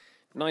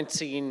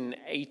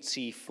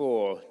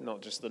1984,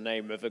 not just the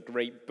name of a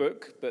great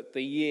book, but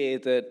the year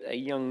that a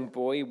young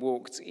boy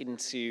walked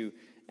into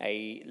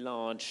a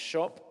large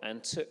shop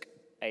and took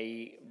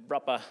a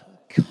rubber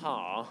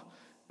car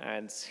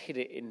and hid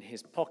it in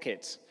his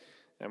pocket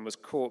and was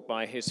caught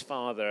by his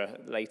father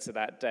later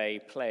that day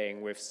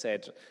playing with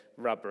said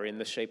rubber in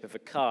the shape of a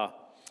car.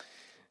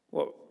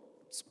 What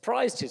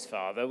surprised his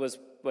father was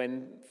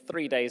when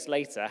 3 days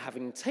later,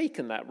 having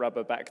taken that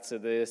rubber back to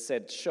the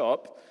said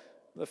shop,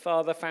 the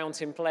father found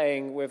him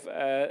playing with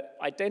an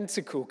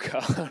identical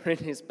car in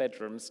his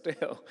bedroom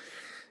still,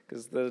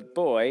 because the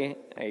boy,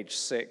 age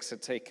 6,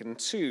 had taken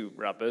 2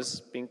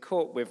 rubbers, been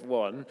caught with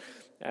one,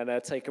 and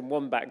had taken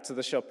one back to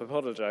the shop,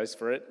 apologized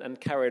for it,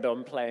 and carried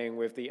on playing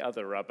with the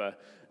other rubber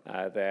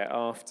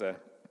thereafter.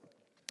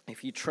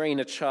 If you train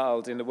a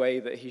child in the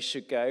way that he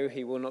should go,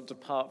 he will not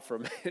depart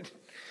from it.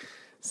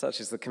 Such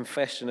is the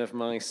confession of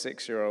my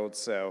 6-year-old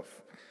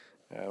self.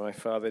 My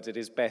father did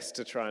his best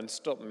to try and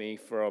stop me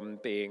from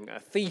being a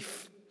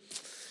thief.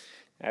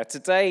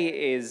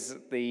 Today is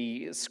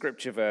the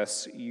scripture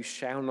verse, "You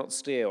shall not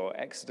steal,"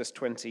 Exodus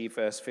 20,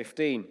 verse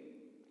 15.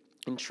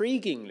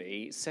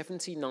 Intriguingly,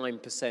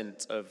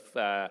 79%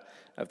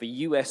 of the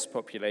US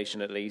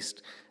population, at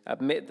least,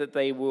 admit that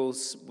they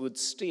would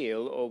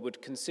steal or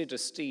would consider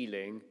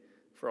stealing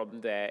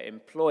from their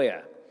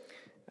employer.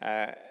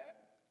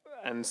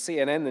 And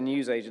CNN, the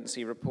news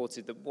agency,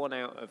 reported that 1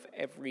 out of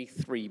every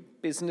 3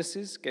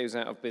 businesses goes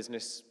out of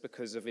business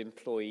because of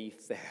employee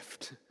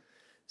theft.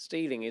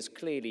 Stealing is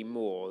clearly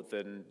more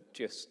than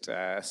just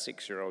a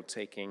 6-year-old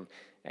taking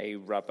a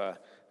rubber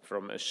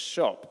from a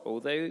shop,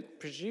 although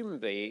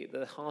presumably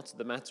the heart of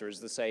the matter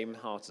is the same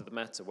heart of the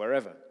matter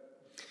wherever.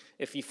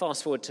 If you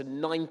fast forward to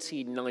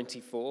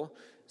 1994,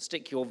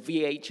 stick your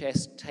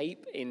VHS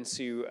tape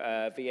into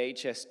a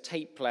VHS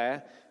tape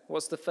player,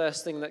 what's the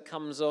first thing that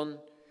comes on?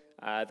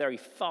 A very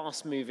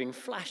fast-moving,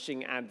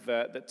 flashing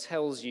advert that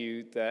tells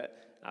you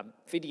that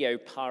video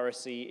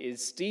piracy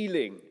is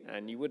stealing,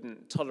 and you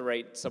wouldn't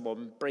tolerate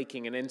someone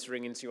breaking and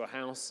entering into your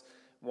house.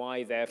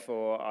 Why,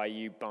 therefore, are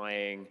you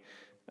buying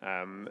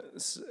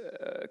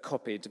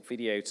copied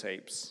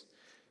videotapes?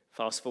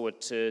 Fast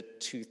forward to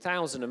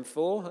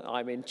 2004,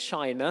 I'm in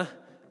China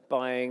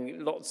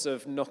buying lots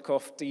of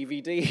knockoff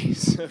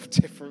DVDs of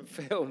different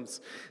films,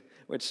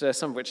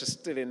 some of which are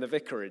still in the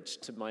vicarage,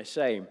 to my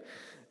shame.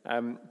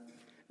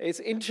 It's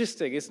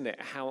interesting, isn't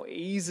it, how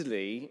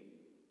easily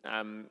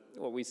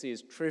what we see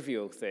as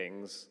trivial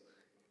things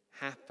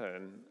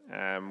happen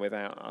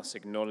without us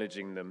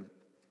acknowledging them.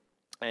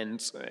 And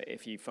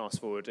if you fast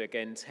forward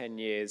again 10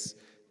 years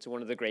to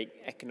one of the great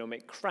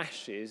economic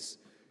crashes,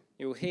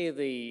 you'll hear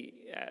the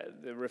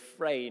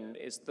refrain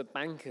is the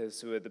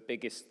bankers who are the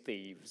biggest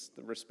thieves,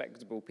 the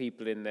respectable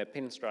people in their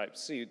pinstripe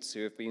suits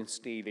who have been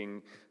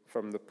stealing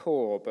from the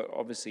poor, but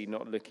obviously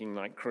not looking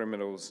like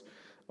criminals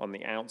on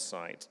the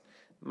outside.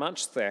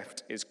 Much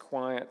theft is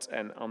quiet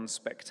and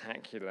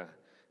unspectacular.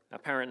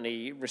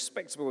 Apparently,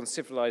 respectable and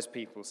civilized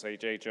people, say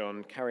J.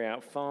 John, carry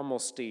out far more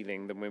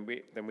stealing than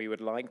we would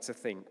like to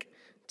think.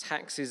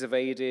 Taxes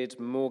evaded,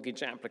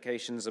 mortgage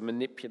applications are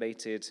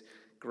manipulated,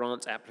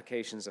 grant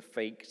applications are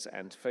faked,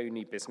 and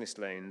phony business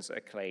loans are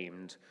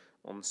claimed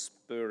on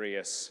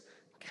spurious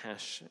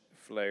cash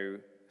flow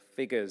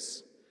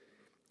figures.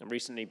 I've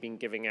recently been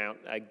giving out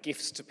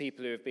gifts to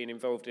people who have been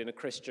involved in a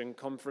Christian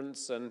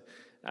conference, and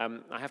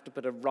I have to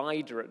put a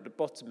rider at the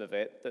bottom of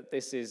it that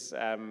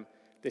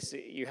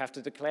you have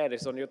to declare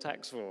this on your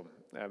tax form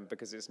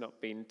because it's not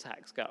been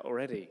tax cut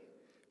already.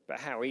 But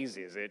how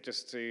easy is it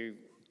just to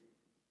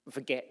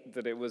forget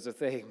that it was a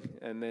thing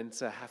and then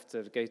to have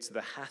to go to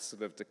the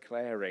hassle of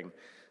declaring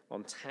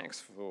on tax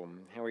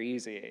form? How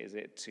easy is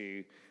it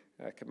to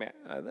commit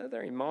a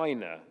very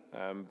minor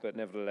but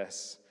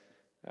nevertheless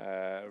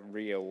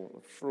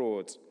real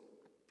fraud?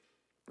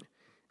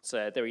 It's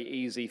very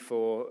easy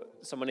for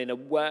someone in a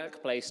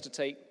workplace to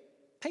take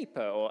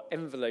paper or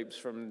envelopes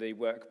from the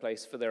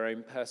workplace for their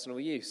own personal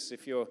use.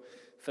 If you're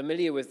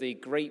familiar with the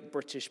great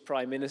British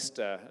Prime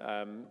Minister,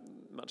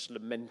 much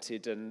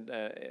lamented and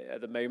at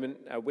the moment,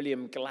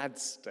 William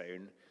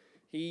Gladstone,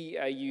 he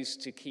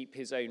used to keep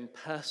his own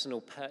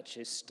personal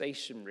purchase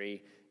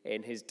stationery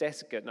in his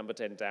desk at number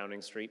 10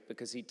 Downing Street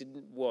because he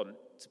didn't want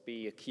to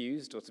be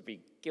accused or to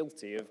be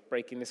guilty of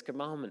breaking this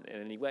commandment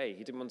in any way.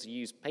 He didn't want to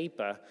use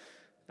paper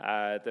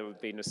that would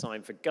have been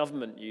assigned for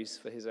government use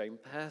for his own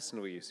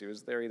personal use. He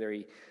was very,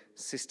 very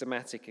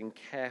systematic and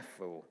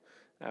careful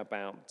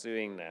about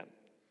doing that.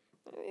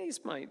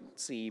 This might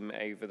seem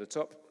over the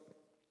top,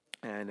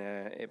 and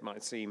it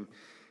might seem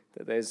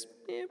that there's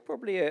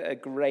probably a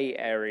grey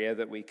area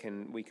that we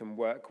can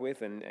work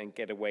with and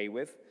get away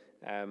with.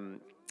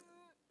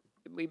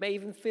 We may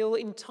even feel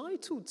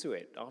entitled to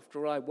it.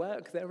 After all, I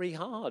work very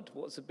hard.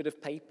 What's a bit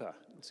of paper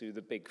to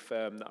the big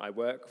firm that I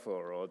work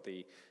for or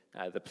the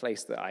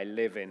place that I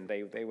live in?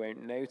 They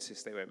won't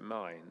notice, they won't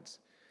mind.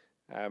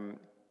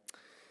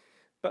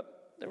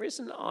 But there is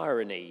an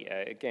irony,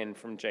 again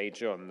from J.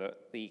 John,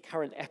 that the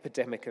current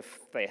epidemic of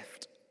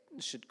theft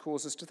should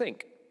cause us to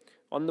think.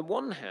 On the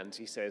one hand,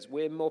 he says,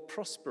 we're more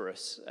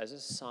prosperous as a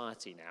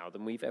society now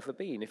than we've ever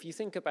been. If you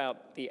think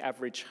about the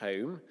average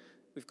home,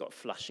 we've got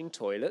flushing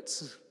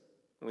toilets,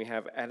 we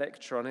have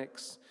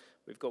electronics,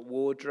 we've got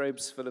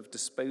wardrobes full of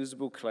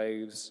disposable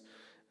clothes,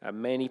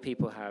 many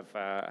people have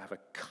a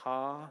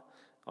car,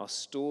 our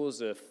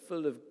stores are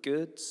full of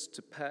goods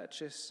to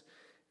purchase,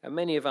 and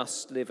many of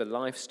us live a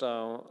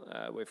lifestyle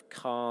with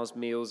cars,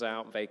 meals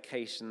out,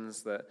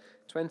 vacations that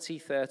 20,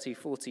 30,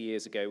 40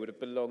 years ago would have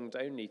belonged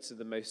only to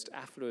the most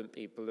affluent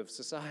people of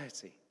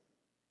society.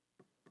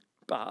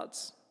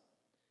 But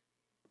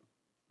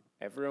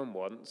everyone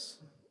wants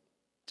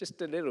just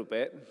a little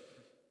bit.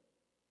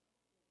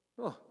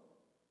 Oh,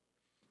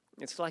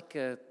 it's like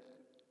a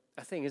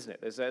thing, isn't it?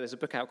 There's a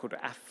book out called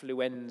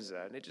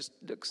Affluenza, and it just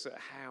looks at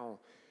how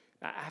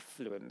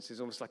affluence is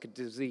almost like a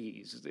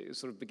disease. It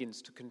sort of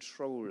begins to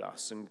control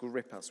us and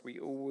grip us. We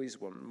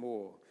always want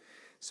more.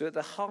 So at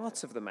the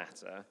heart of the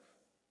matter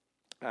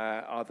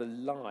are the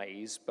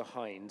lies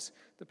behind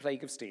the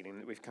plague of stealing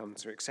that we've come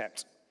to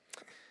accept.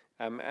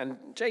 And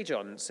J.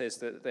 John says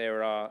that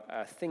there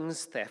are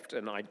things, theft,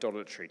 and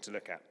idolatry to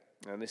look at.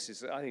 And I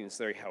think it's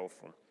very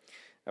helpful.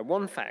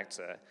 One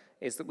factor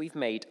is that we've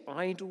made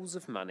idols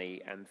of money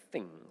and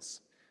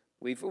things.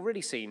 We've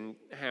already seen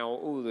how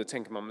all the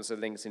Ten Commandments are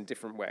linked in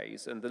different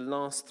ways, and the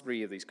last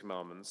three of these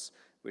commandments,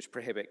 which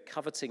prohibit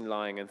coveting,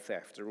 lying, and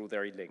theft, are all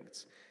very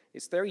linked.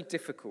 It's very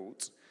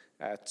difficult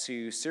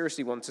to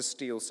seriously want to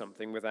steal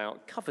something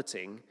without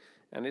coveting,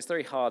 and it's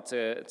very hard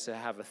to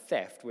have a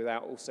theft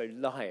without also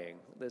lying.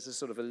 There's a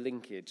sort of a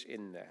linkage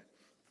in there.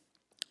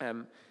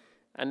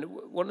 And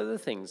one of the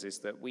things is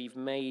that we've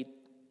made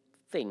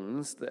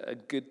things that are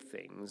good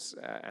things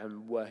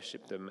and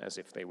worship them as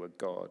if they were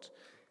God.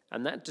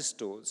 And that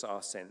distorts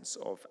our sense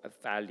of a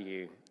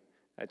value.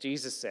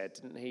 Jesus said,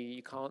 didn't he,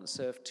 you can't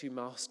serve two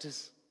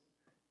masters.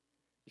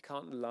 You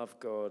can't love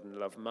God and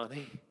love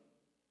money.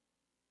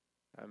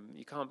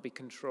 You can't be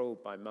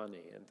controlled by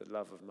money and the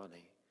love of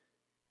money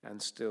and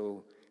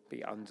still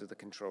be under the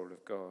control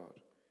of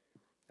God.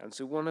 And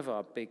so one of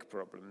our big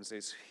problems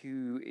is,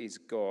 who is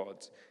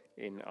God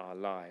in our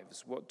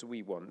lives? What do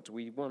we want? Do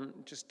we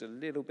want just a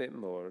little bit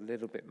more?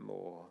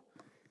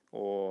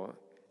 Or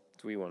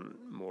do we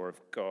want more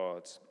of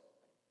God?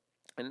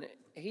 And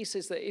he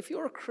says that if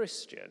you're a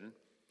Christian,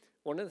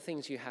 one of the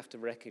things you have to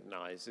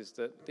recognize is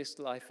that this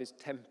life is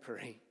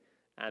temporary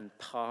and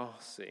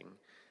passing.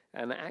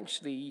 And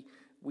actually,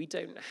 we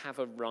don't have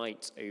a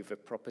right over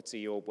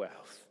property or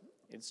wealth.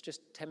 It's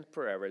just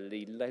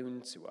temporarily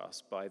loaned to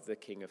us by the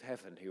King of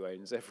Heaven, who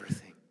owns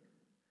everything.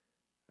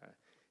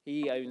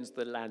 He owns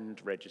the land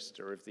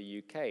register of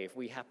the UK. If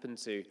we happen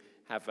to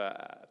have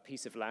a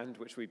piece of land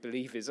which we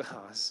believe is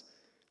ours,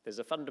 there's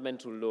a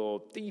fundamental law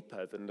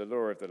deeper than the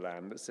law of the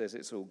land that says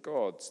it's all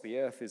God's. The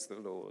earth is the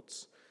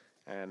Lord's,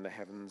 and the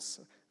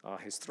heavens are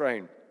his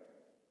throne.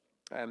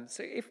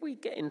 So if we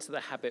get into the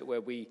habit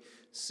where we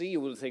see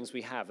all the things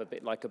we have a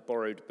bit like a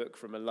borrowed book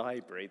from a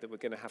library that we're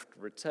going to have to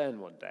return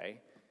one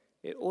day,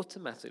 it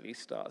automatically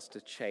starts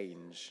to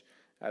change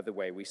the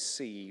way we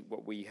see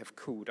what we have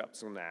called up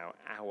till now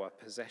our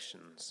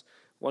possessions.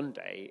 One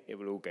day, it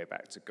will all go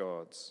back to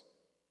God's.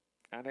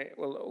 And it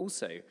will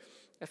also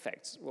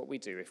affect what we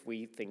do if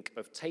we think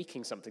of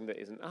taking something that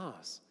isn't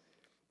ours.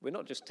 We're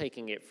not just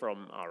taking it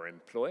from our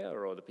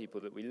employer or the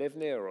people that we live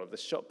near or the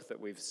shop that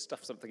we've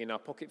stuffed something in our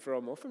pocket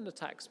from or from the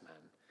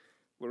taxman.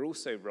 We're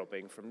also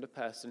robbing from the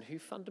person who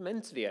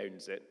fundamentally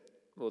owns it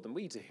more than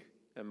we do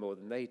and more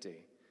than they do.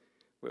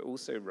 We're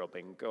also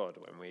robbing God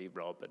when we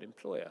rob an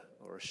employer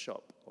or a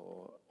shop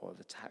or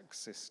the tax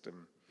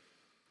system.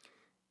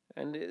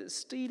 And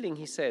stealing,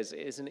 he says,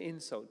 is an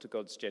insult to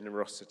God's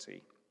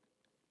generosity.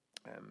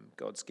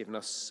 God's given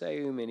us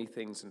so many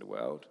things in the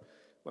world.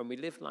 When we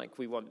live like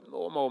we want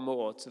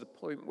more, to the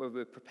point where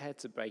we're prepared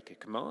to break a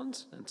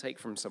command and take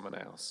from someone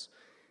else,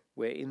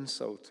 we're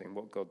insulting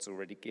what God's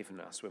already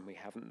given us when we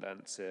haven't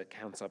learned to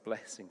count our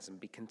blessings and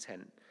be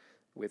content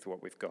with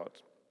what we've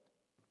got.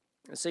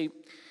 So,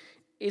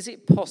 is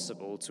it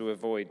possible to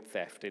avoid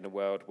theft in a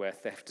world where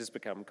theft has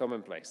become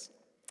commonplace?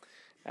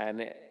 And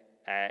it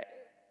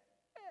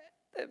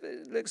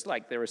looks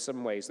like there are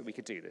some ways that we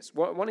could do this.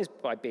 One is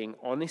by being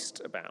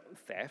honest about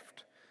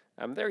theft.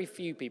 Very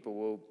few people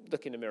will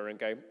look in the mirror and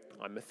go,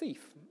 I'm a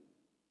thief.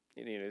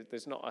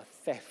 There's not a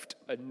theft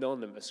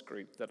anonymous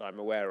group that I'm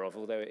aware of,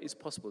 although it is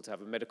possible to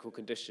have a medical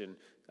condition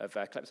of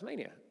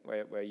kleptomania,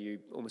 where you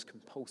almost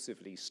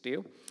compulsively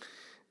steal.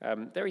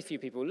 Very few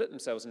people look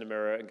themselves in the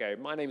mirror and go,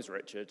 my name's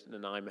Richard,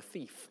 and I'm a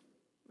thief,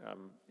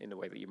 in the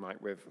way that you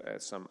might with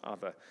some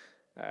other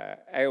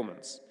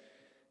ailments.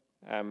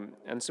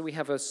 And so we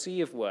have a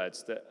sea of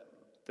words that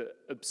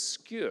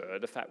obscure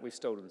the fact we've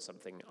stolen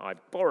something. I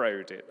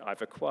borrowed it,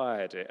 I've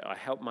acquired it, I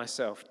helped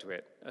myself to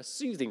it.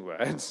 Soothing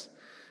words,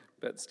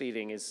 but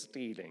stealing is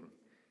stealing.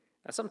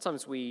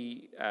 Sometimes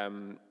we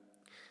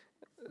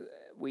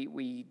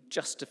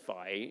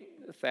justify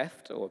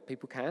theft, or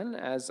people can,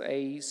 as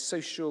a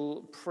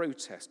social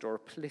protest or a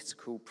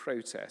political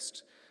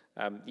protest.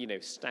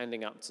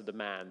 Standing up to the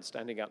man,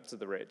 standing up to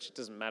the rich. It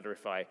doesn't matter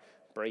if I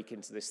break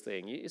into this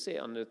thing. You see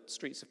it on the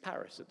streets of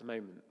Paris at the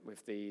moment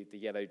with the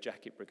Yellow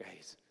Jacket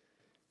Brigade.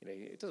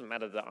 It doesn't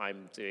matter that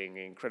I'm doing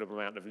an incredible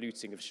amount of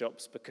looting of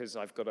shops because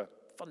I've got a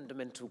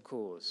fundamental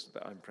cause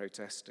that I'm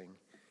protesting.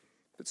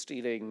 But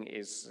stealing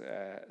is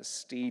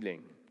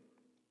stealing.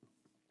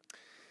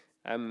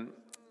 And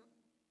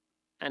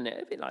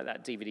a bit like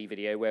that DVD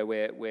video where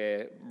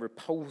we're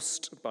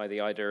repulsed by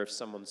the idea of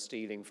someone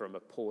stealing from a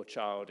poor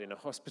child in a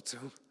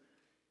hospital.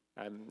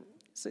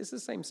 So it's the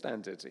same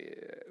standard,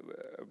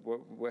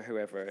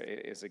 whoever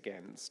it is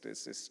against.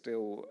 It's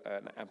still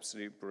an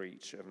absolute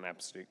breach of an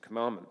absolute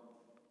commandment.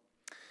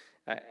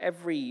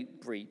 Every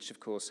breach, of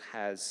course,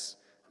 has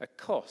a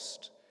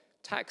cost.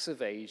 Tax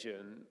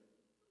evasion,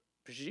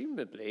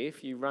 presumably,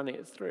 if you run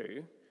it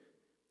through,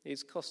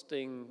 is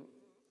costing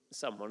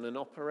someone an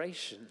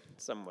operation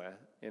somewhere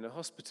in a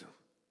hospital.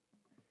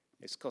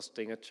 It's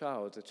costing a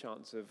child a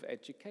chance of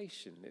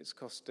education. It's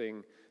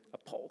costing a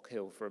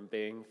pothole from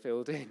being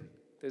filled in.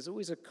 There's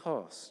always a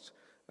cost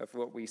of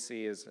what we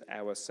see as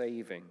our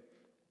saving.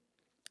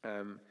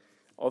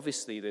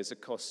 Obviously, there's a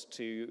cost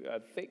to a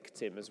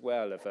victim as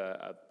well,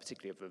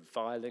 particularly of a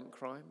violent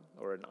crime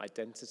or an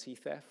identity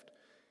theft.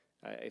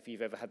 If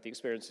you've ever had the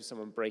experience of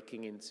someone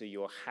breaking into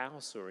your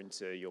house or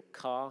into your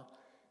car,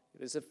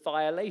 there's a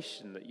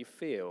violation that you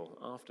feel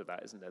after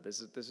that, isn't there?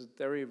 There's a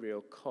very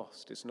real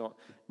cost. It's not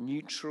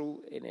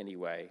neutral in any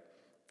way.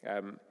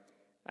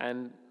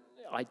 And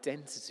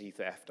identity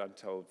theft, I'm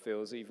told,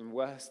 feels even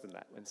worse than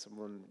that when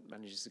someone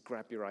manages to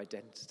grab your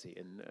identity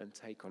and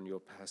take on your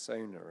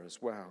persona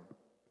as well.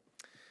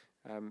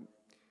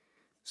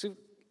 So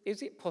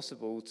is it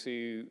possible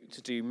to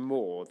do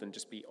more than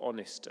just be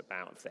honest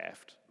about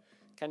theft?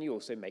 Can you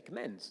also make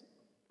amends?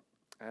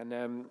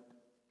 And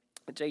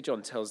J.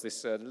 John tells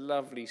this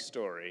lovely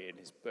story in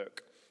his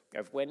book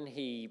of when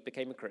he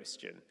became a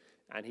Christian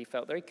and he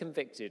felt very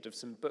convicted of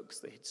some books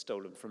that he'd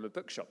stolen from a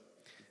bookshop.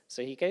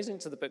 So he goes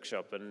into the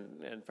bookshop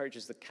and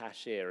approaches the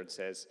cashier and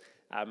says,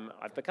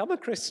 I've become a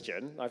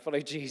Christian, I follow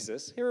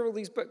Jesus, here are all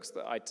these books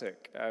that I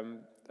took.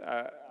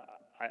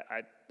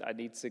 I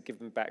need to give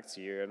them back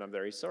to you, and I'm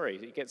very sorry.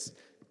 He gets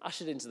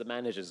ushered into the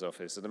manager's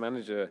office, and the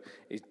manager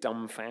is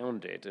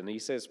dumbfounded, and he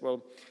says,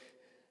 well,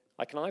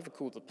 I can either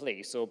call the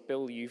police or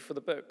bill you for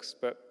the books,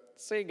 but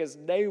seeing as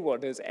no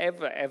one has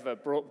ever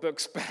brought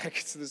books back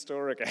to the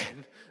store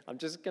again, I'm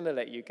just going to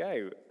let you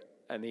go.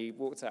 And he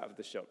walked out of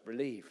the shop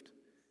relieved.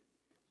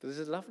 But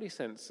there's a lovely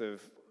sense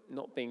of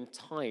not being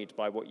tied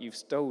by what you've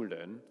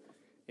stolen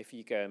if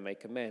you go and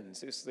make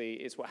amends.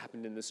 It's what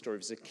happened in the story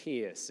of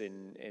Zacchaeus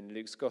in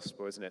Luke's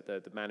Gospel, isn't it?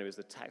 The man who was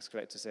the tax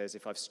collector says,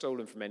 if I've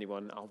stolen from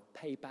anyone, I'll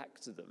pay back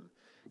to them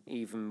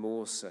even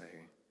more so.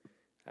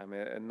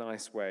 A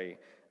nice way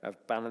of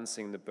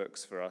balancing the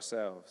books for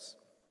ourselves.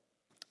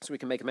 So we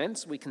can make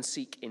amends, we can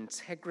seek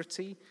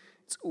integrity.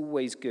 It's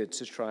always good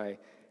to try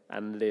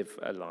and live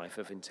a life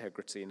of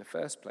integrity in the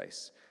first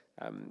place.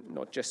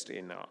 Not just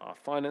in our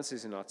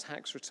finances, in our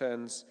tax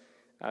returns,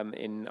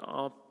 in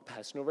our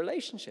personal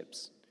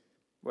relationships.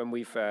 When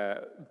we've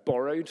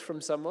borrowed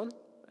from someone,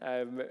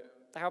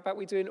 how about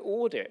we do an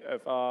audit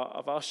of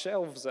our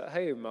shelves at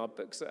home, our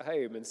books at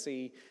home, and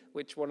see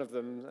which one of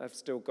them have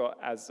still got,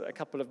 as a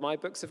couple of my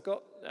books have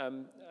got,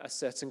 a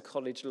certain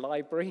college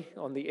library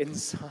on the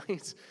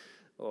inside,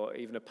 or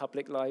even a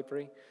public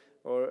library,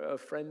 or a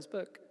friend's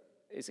book.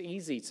 It's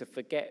easy to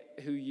forget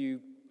who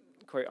you,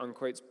 quote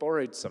unquote,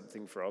 borrowed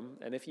something from,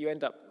 and if you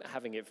end up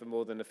having it for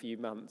more than a few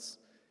months,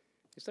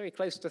 it's very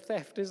close to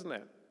theft, isn't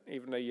it?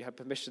 Even though you had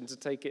permission to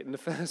take it in the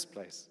first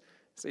place.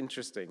 It's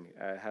interesting,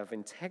 have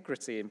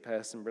integrity in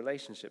person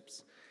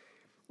relationships.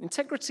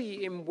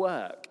 Integrity in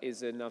work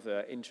is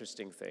another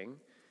interesting thing.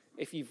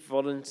 If you've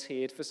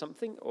volunteered for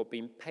something or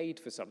been paid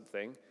for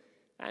something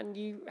and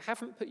you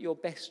haven't put your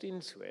best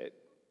into it,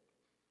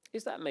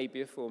 is that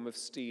maybe a form of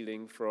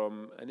stealing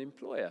from an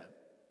employer,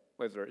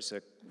 whether it's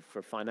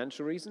for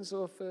financial reasons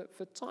or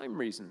for time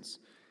reasons?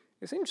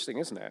 It's interesting,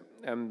 isn't it?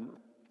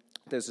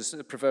 There's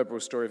a proverbial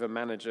story of a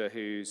manager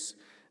who's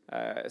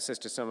says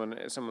to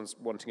someone's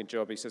wanting a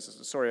job, he says,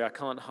 sorry, I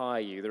can't hire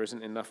you, there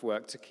isn't enough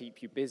work to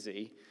keep you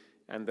busy.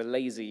 And the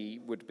lazy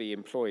would-be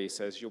employee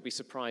says, you'll be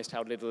surprised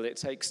how little it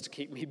takes to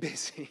keep me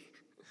busy.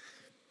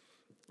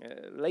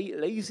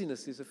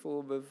 Laziness is a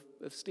form of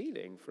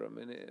stealing from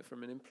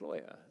an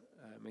employer.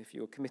 If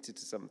you're committed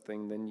to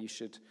something, then you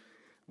should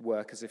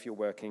work as if you're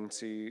working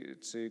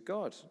to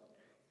God.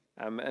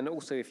 And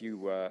also if you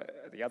were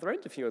at the other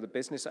end, if you're the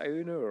business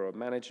owner or a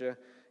manager,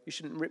 you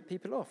shouldn't rip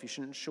people off. You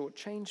shouldn't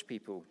shortchange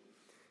people.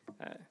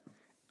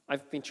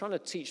 I've been trying to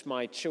teach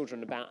my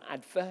children about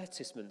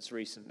advertisements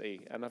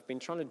recently, and I've been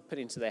trying to put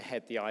into their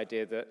head the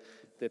idea that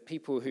the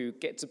people who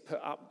get to put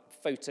up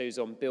photos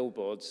on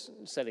billboards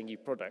selling you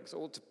products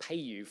ought to pay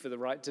you for the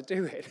right to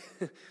do it.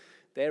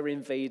 They're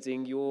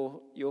invading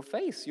your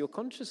face, your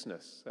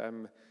consciousness.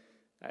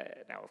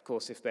 Now, of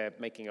course, if they're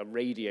making a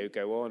radio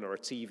go on or a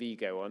TV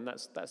go on,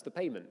 that's the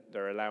payment.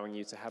 They're allowing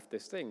you to have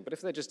this thing. But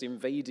if they're just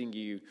invading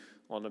you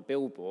on a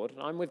billboard,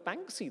 I'm with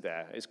Banksy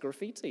there. It's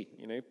graffiti.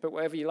 Put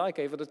whatever you like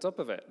over the top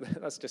of it.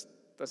 That's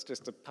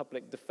just a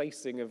public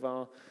defacing of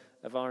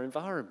of our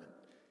environment.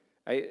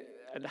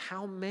 And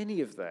how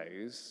many of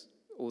those,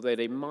 although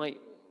they might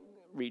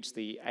reach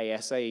the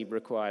ASA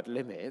required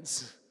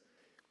limits,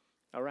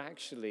 are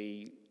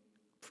actually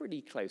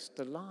pretty close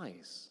to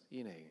lies?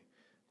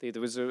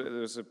 There was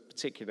a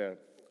particular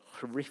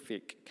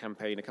horrific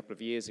campaign a couple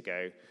of years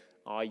ago.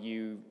 Are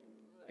you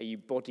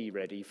body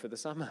ready for the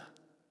summer?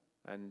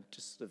 And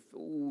just of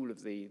all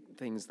of the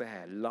things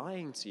there,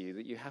 lying to you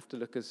that you have to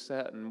look a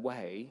certain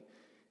way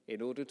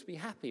in order to be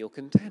happy or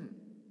content.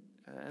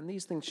 And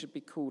these things should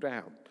be called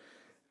out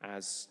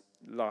as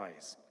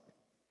lies.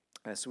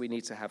 So we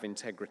need to have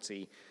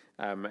integrity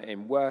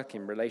in work,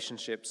 in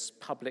relationships,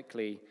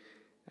 publicly,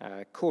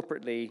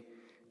 corporately,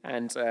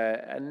 and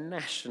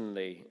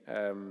nationally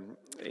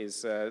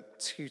is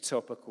too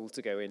topical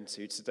to go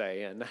into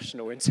today.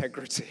 National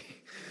integrity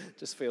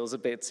just feels a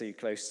bit too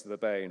close to the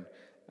bone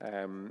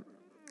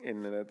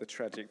in the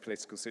tragic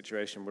political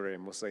situation we're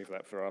in. We'll save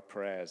that for our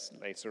prayers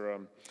later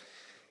on.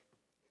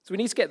 So we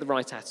need to get the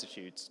right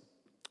attitudes.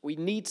 We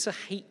need to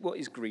hate what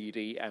is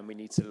greedy, and we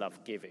need to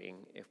love giving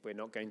if we're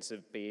not going to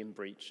be in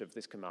breach of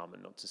this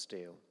commandment not to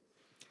steal.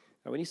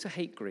 And we need to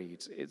hate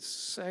greed. It's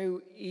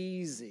so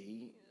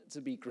easy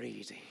to be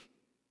greedy.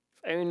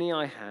 If only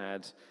I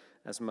had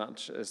as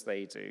much as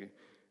they do.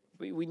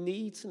 We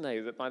need to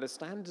know that by the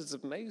standards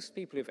of most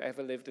people who've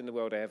ever lived in the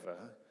world ever,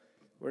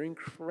 we're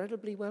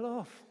incredibly well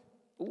off,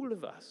 all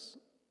of us.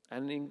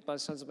 And by the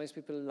standards of most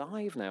people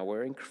alive now,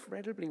 we're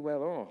incredibly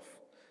well off.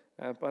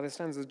 By the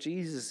standards of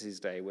Jesus'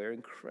 day, we're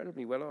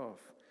incredibly well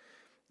off.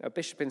 A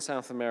bishop in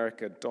South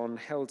America, Don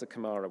Helder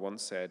Camara,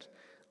 once said,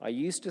 "I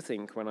used to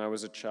think when I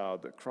was a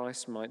child that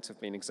Christ might have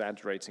been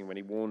exaggerating when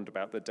he warned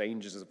about the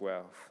dangers of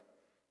wealth.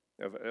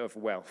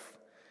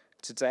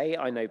 Today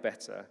I know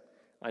better.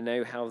 I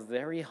know how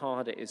very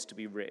hard it is to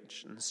be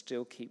rich and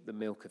still keep the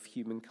milk of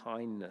human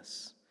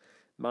kindness.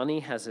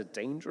 Money has a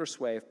dangerous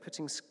way of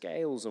putting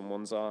scales on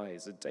one's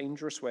eyes, a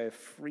dangerous way of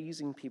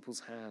freezing people's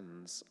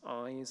hands,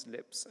 eyes,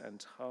 lips,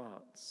 and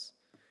hearts."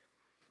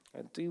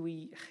 Do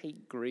we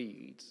hate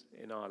greed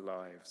in our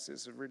lives?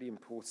 It's a really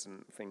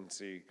important thing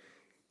to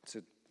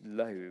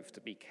loathe,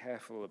 to be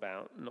careful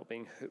about not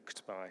being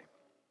hooked by.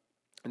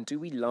 And do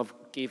we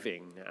love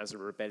giving as a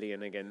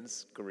rebellion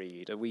against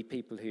greed? Are we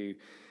people who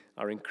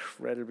are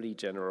incredibly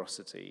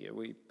generosity? Are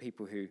we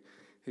people who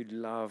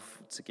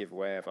love to give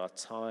away of our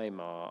time,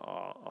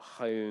 our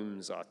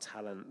homes, our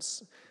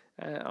talents,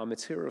 our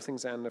material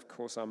things, and of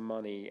course our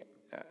money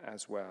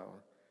as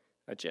well?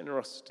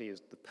 Generosity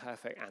is the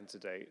perfect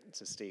antidote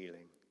to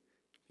stealing.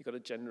 You've got a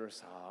generous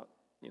heart.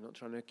 You're not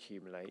trying to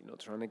accumulate, you're not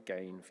trying to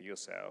gain for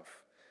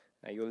yourself.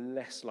 You're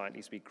less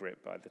likely to be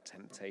gripped by the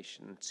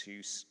temptation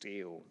to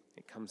steal.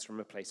 It comes from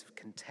a place of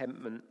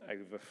contentment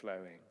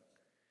overflowing.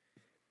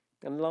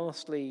 And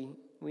lastly,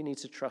 we need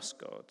to trust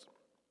God.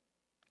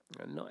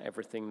 And not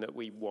everything that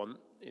we want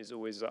is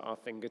always at our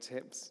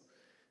fingertips.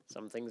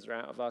 Some things are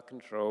out of our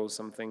control,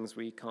 some things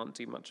we can't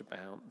do much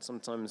about.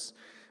 Sometimes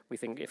we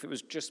think if it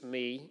was just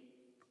me,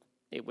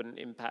 it wouldn't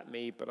impact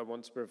me, but I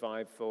want to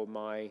provide for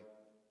my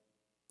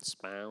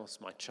spouse,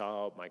 my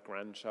child, my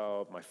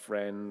grandchild, my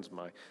friend,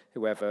 my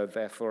whoever,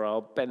 therefore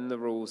I'll bend the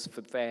rules for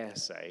their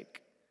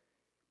sake.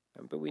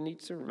 But we need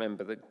to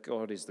remember that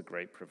God is the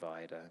great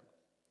provider.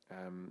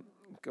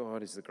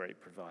 God is the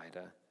great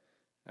provider.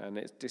 And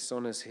it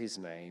dishonors his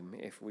name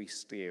if we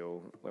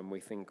steal when we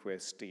think we're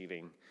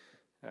stealing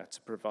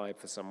to provide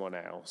for someone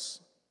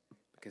else,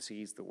 because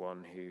he's the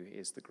one who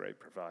is the great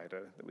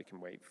provider that we can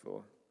wait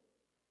for.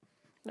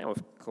 Now,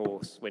 of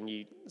course, when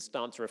you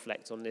start to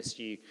reflect on this,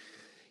 you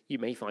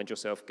may find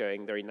yourself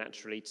going very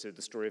naturally to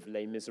the story of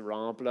Les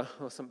Miserables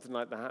or something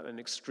like that, an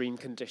extreme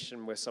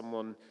condition where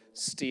someone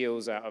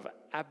steals out of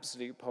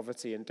absolute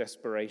poverty and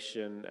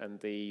desperation, and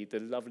the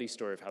lovely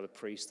story of how the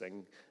priest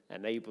then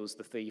enables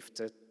the thief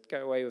to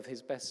go away with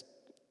his best,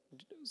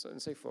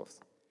 and so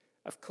forth.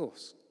 Of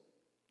course,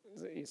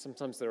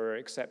 sometimes there are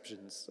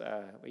exceptions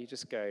where you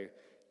just go,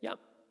 yep,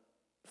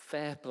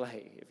 fair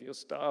play. If you're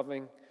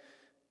starving,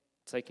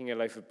 taking a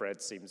loaf of bread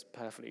seems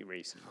perfectly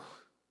reasonable.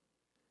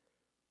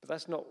 But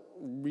that's not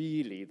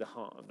really the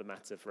heart of the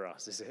matter for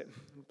us, is it?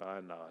 By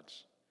and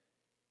large.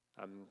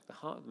 The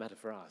heart of the matter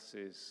for us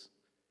is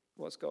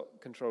what's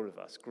got control of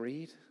us,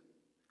 greed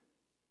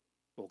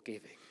or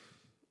giving?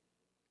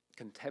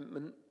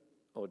 Contentment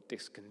or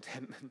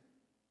discontentment?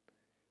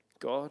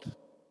 God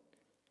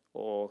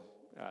or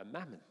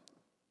mammon?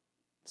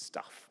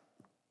 Stuff.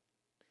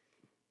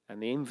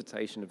 And the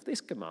invitation of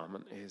this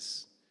commandment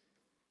is,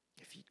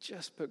 if you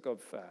just put God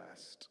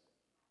first,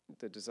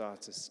 the desire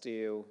to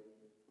steal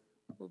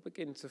will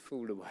begin to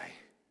fall away,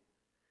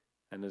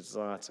 and the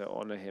desire to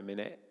honor him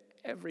in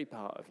every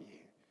part of you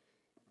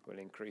will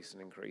increase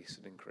and increase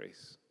and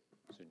increase.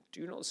 So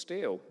do not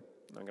steal.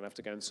 I'm going to have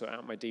to go and sort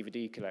out my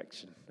DVD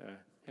collection.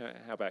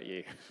 How about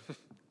you?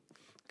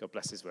 God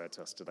bless his word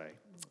to us today.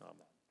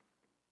 Amen.